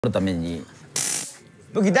ために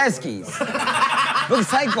武器大好き武器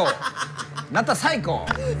最高また最高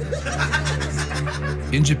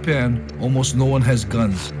In Japan, almost no one has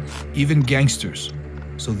guns, even gangsters.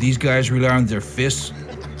 So these guys rely on their fists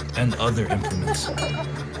and other implements.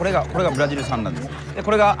 これがブラジル産なんです。で、こ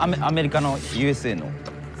れがアメリカの USA の。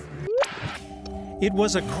 It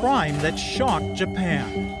was a crime that shocked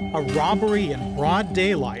Japan. A robbery in broad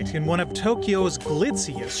daylight in one of Tokyo's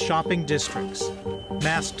glitziest shopping districts.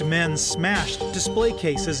 Masked men smashed display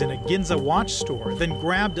cases in a Ginza watch store, then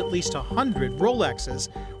grabbed at least 100 Rolexes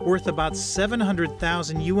worth about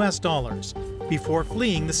 $700,000 US before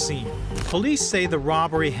fleeing the scene. Police say the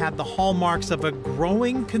robbery had the hallmarks of a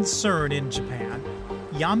growing concern in Japan,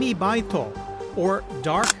 yami baito, or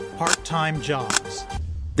dark part-time jobs.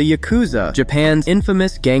 The Yakuza, Japan's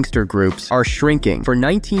infamous gangster groups, are shrinking. For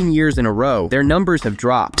 19 years in a row, their numbers have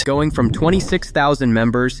dropped, going from 26,000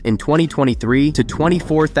 members in 2023 to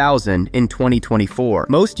 24,000 in 2024.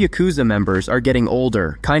 Most Yakuza members are getting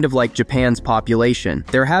older, kind of like Japan's population.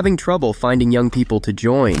 They're having trouble finding young people to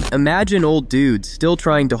join. Imagine old dudes still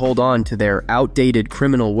trying to hold on to their outdated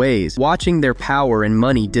criminal ways, watching their power and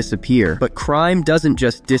money disappear. But crime doesn't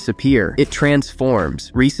just disappear, it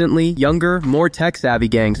transforms. Recently, younger, more tech-savvy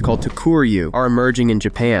gangs called Tokuryu are emerging in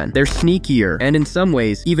Japan. They're sneakier and in some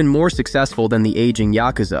ways even more successful than the aging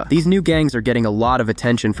Yakuza. These new gangs are getting a lot of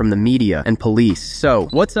attention from the media and police. So,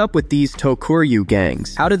 what's up with these Tokuryu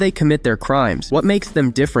gangs? How do they commit their crimes? What makes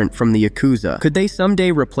them different from the Yakuza? Could they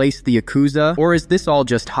someday replace the Yakuza, or is this all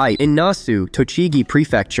just hype? In Nasu, Tochigi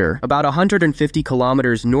Prefecture, about 150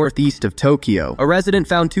 kilometers northeast of Tokyo, a resident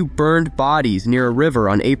found two burned bodies near a river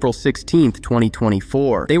on April 16,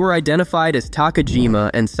 2024. They were identified as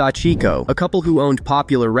Takajima and Sachiko, a couple who owned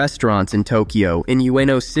popular restaurants in Tokyo, in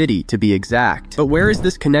Ueno City to be exact. But where is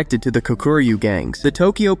this connected to the Tokuryu gangs? The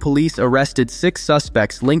Tokyo police arrested 6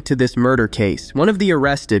 suspects linked to this murder case. One of the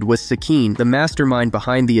arrested was Sakin, the mastermind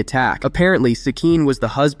behind the attack. Apparently, Sakin was the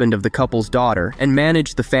husband of the couple's daughter and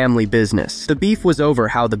managed the family business. The beef was over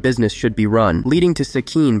how the business should be run, leading to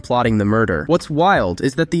Sakin plotting the murder. What's wild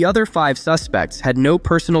is that the other 5 suspects had no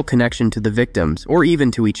personal connection to the victims or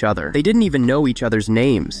even to each other. They didn't even know each other's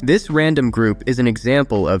names. This random group is an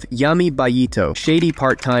example of yami baito, shady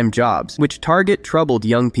part-time jobs, which target troubled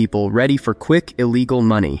young people ready for quick, illegal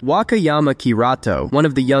money. Wakayama Kirato, one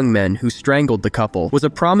of the young men who strangled the couple, was a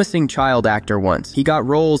promising child actor once. He got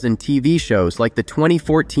roles in TV shows like the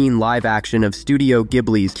 2014 live action of Studio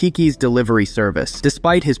Ghibli's Kiki's Delivery Service.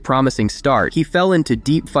 Despite his promising start, he fell into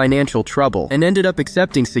deep financial trouble and ended up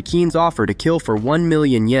accepting Sakin's offer to kill for 1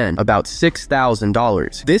 million yen, about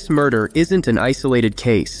 $6,000. This murder isn't an isolated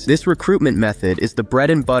case. This recruitment method is the bread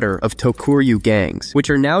and butter of Tokuryu gangs, which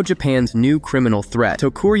are now Japan's new criminal threat.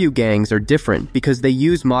 Tokuryu gangs are different because they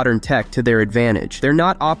use modern tech to their advantage. They're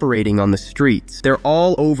not operating on the streets. They're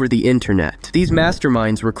all over the internet. These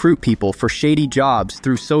masterminds recruit people for shady jobs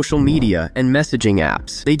through social media and messaging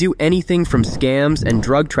apps. They do anything from scams and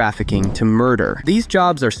drug trafficking to murder. These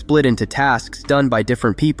jobs are split into tasks done by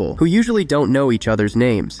different people who usually don't know each other's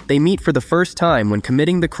names. They meet for the first time when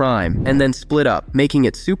committing the crime and then split up, making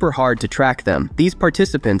it super hard to track them. These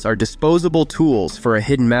participants are disposable tools for a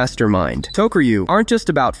hidden mastermind. Tokuryu aren't just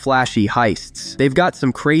about flashy heists. They've got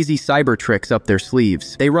some crazy cyber tricks up their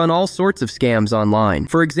sleeves. They run all sorts of scams online.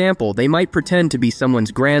 For example, they might pretend to be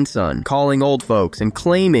someone's grandson, calling old folks and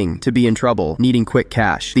claiming to be in trouble, needing quick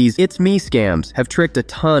cash. These "it's me" scams have tricked a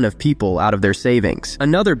ton of people out of their savings.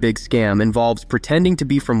 Another big scam involves pretending to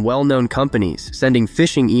be from well-known companies, sending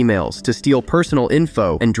phishing emails to steal personal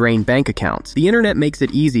info and drain bank accounts. The internet makes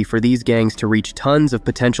it easy for these gangs to reach tons of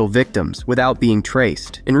potential victims without being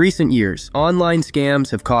traced. In recent years, online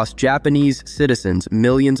scams have cost Japanese citizens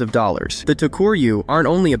millions of dollars. The Tokuryu aren't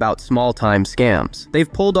only about small-time scams.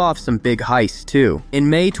 They've pulled off some big heists too. In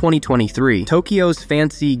May 2023, Tokyo's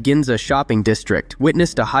fancy Ginza shopping district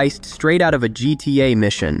witnessed a heist straight out of a GTA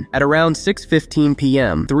mission. At around 6:15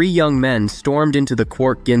 p.m., 3 young men stormed into the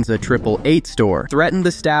Quark Ginza 888 store, threatened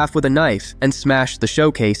the staff with a knife, and smashed the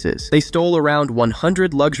showcases. They stole around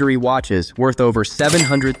 100 luxury watches worth over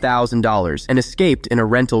 $700,000 and escaped in a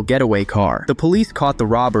rental getaway car. The police caught the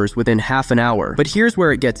robbers within half an hour, but here's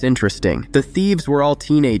where it gets interesting. The thieves were all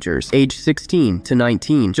teenagers, aged 16 to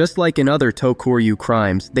 19. Just like in other Tokuryu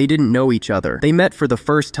crimes, they didn't know each other. They met for the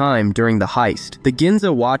first time during the heist. The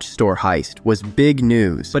Ginza watch store heist was big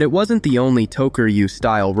news, but it wasn't the only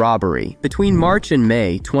Tokuryu-style robbery. Between March and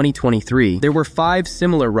May 2023, there were 5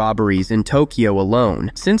 similar robberies in Tokyo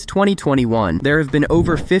alone. Since 2021, there there have been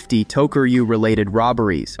over 50 Tokuryu-related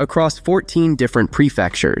robberies across 14 different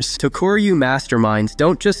prefectures. Tokuryu masterminds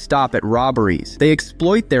don't just stop at robberies, they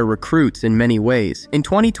exploit their recruits in many ways. In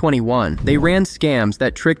 2021, they ran scams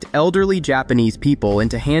that tricked elderly Japanese people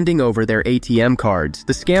into handing over their ATM cards.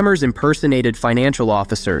 The scammers impersonated financial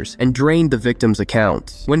officers and drained the victims'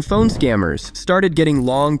 accounts. When phone scammers started getting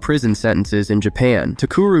long prison sentences in Japan,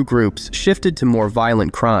 Tokuryu groups shifted to more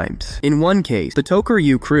violent crimes. In one case, the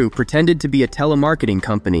Tokuryu crew pretended to be a telemarketing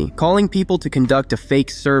company, calling people to conduct a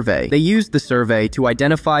fake survey. They used the survey to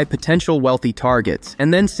identify potential wealthy targets,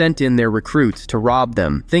 and then sent in their recruits to rob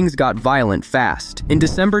them. Things got violent fast. In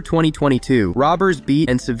December 2022, robbers beat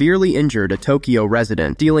and severely injured a Tokyo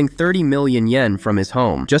resident, stealing 30 million yen from his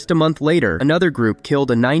home. Just a month later, another group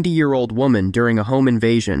killed a 90-year-old woman during a home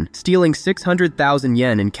invasion, stealing 600,000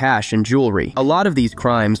 yen in cash and jewelry. A lot of these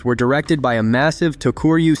crimes were directed by a massive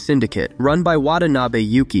Tokuryu syndicate, run by Watanabe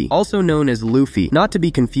Yuki, also known as Luffy, not to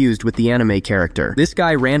be confused with the anime character. This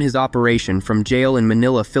guy ran his operation from jail in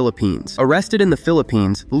Manila, Philippines. Arrested in the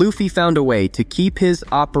Philippines, Luffy found a way to keep his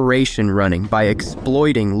operation running by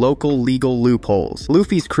exploiting local legal loopholes.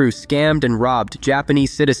 Luffy's crew scammed and robbed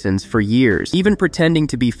Japanese citizens for years, even pretending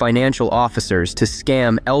to be financial officers to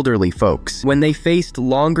scam elderly folks. When they faced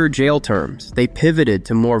longer jail terms, they pivoted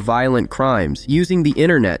to more violent crimes, using the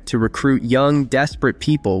internet to recruit young, desperate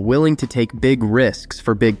people willing to take big risks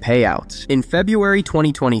for big payouts. In February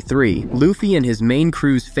 2023, Luffy and his main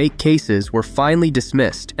crew's fake cases were finally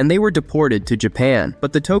dismissed, and they were deported to Japan.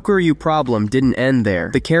 But the Tokuryu problem didn't end there.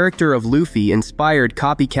 The character of Luffy inspired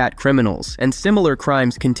copycat criminals, and similar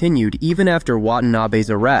crimes continued even after Watanabe's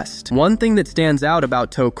arrest. One thing that stands out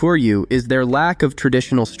about Tokuryu is their lack of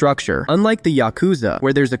traditional structure. Unlike the Yakuza,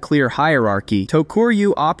 where there's a clear hierarchy,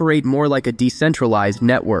 Tokuryu operate more like a decentralized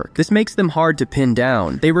network. This makes them hard to pin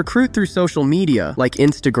down. They recruit through social media like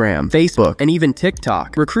Instagram, Facebook, and even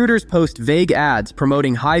TikTok. Recruiters post vague ads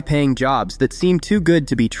promoting high-paying jobs that seem too good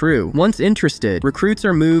to be true. Once interested, recruits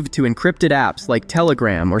are moved to encrypted apps like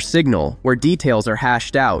Telegram or Signal, where details are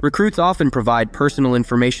hashed out. Recruits often provide personal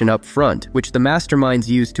information up front, which the masterminds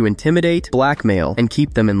use to intimidate, blackmail, and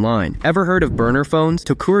keep them in line. Ever heard of burner phones?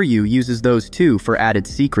 Tokuryu uses those too for added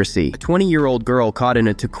secrecy. A 20-year-old girl caught in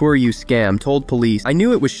a Tokuryu scam told police, "I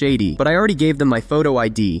knew it was shady, but I already gave them my photo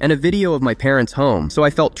ID and a video of my parents' home, so I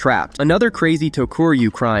felt trapped." Another crazy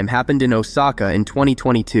Tokuryu crime happened in Osaka in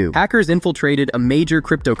 2022. Hackers infiltrated a major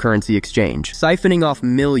cryptocurrency exchange, siphoning off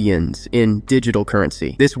millions in digital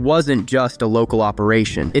currency. This wasn't just a local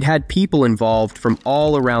operation. It had people involved from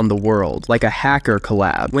all around the world, like a hacker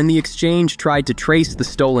collab. When the exchange tried to trace the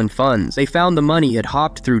stolen funds, they found the money had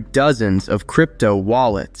hopped through dozens of crypto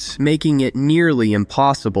wallets, making it nearly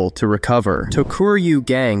impossible to recover. Tokuryu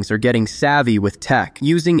gangs are getting savvy with tech,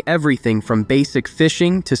 using everything from basic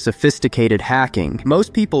phishing to sophisticated hacking.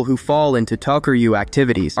 Most people who fall into Tokuryu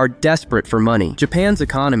activities are desperate for money. Japan's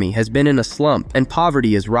economy has been in a slump, and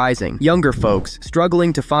poverty is rising. Younger folks,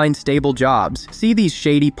 struggling to find stable jobs, see these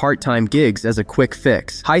shady part-time gigs as a quick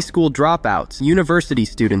fix. High school dropouts, university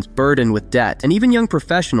students burdened with debt, and even young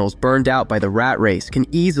professionals burned out by the rat race can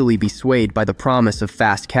easily be swayed by the promise of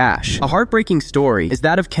fast cash. A heartbreaking story is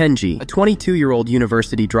that of Kenji, a 22-year-old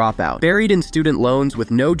university dropout. Buried in student loans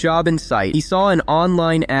with no job in sight, he saw an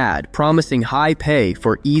online ad promising high pay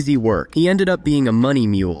for easy work. He ended up being a money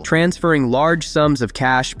mule, transferring large sums of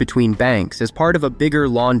cash between banks as part of a bigger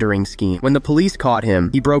laundering scheme. When the police caught him,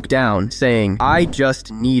 he broke down, saying, "I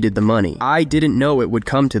just needed the money. I didn't know it would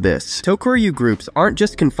come to this." Tokuryu groups aren't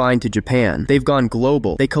just confined to Japan. They've gone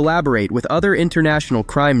global. They collaborate with other international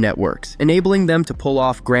crime networks, enabling them to pull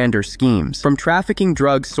off grander schemes. From trafficking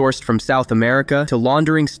drugs sourced from South America to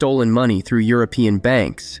laundering stolen money through European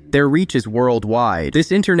banks, their reach is worldwide.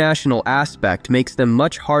 This international aspect makes them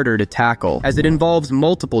much harder to tackle, as it involves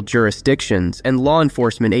multiple jurisdictions and law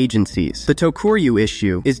enforcement agencies. The Tokuryu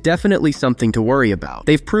issue is definitely something to worry about.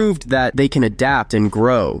 They've proved that they can adapt and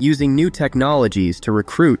grow, using new technologies to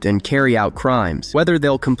recruit and carry out crimes. Whether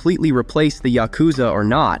they'll completely replace the Yakuza or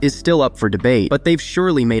not is still up for debate, but they've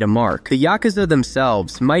surely made a mark. The Yakuza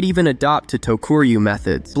themselves might even adopt to Tokuryu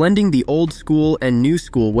methods, blending the old school and new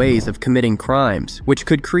school ways of committing crimes, which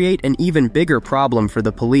could create an even bigger problem for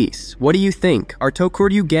the police. What do you think? Are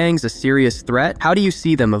Tokuryu gangs a serious threat? How do you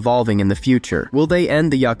see them evolving in the future? Will they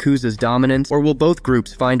end the Yakuza's dominance, or will both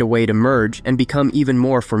groups find a way to merge and become even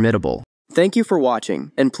more formidable? Thank you for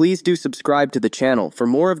watching, and please do subscribe to the channel for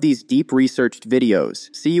more of these deep researched videos.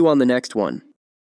 See you on the next one.